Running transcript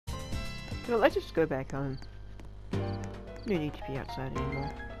Well, let's just go back home. No need to be outside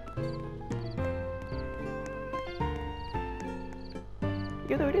anymore.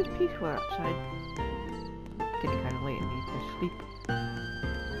 Yeah, though it is peaceful outside. It's getting kind of late and need to sleep.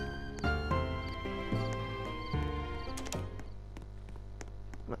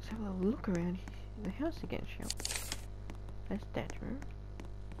 Let's have a little look around the house again, shall we? That's Dad's room.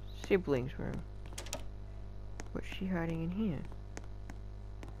 Siblings' room. What's she hiding in here?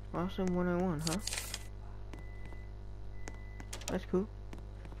 Awesome 101, huh? That's cool.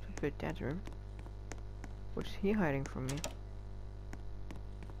 Let's go to Dad's room. What's he hiding from me?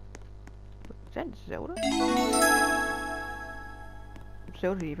 Is that Zelda?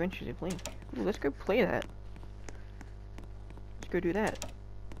 Zelda The Adventures of Link. Ooh, let's go play that. Let's go do that.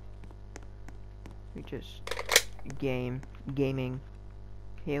 We just... gaming.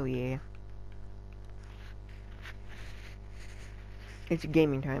 Hell yeah. It's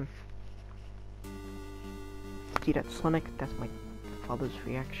gaming time. See that Sonic? That's my father's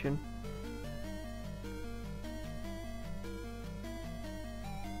reaction.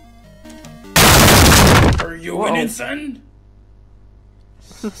 Are you winning, son?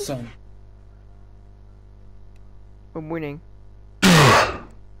 Son. I'm winning.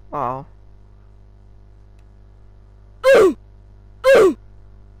 Oh.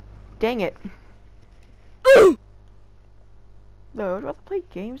 Dang it. No, I'd rather play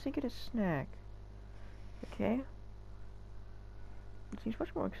games than get a snack. Okay? It seems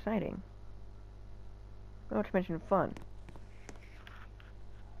much more exciting. Not to mention fun.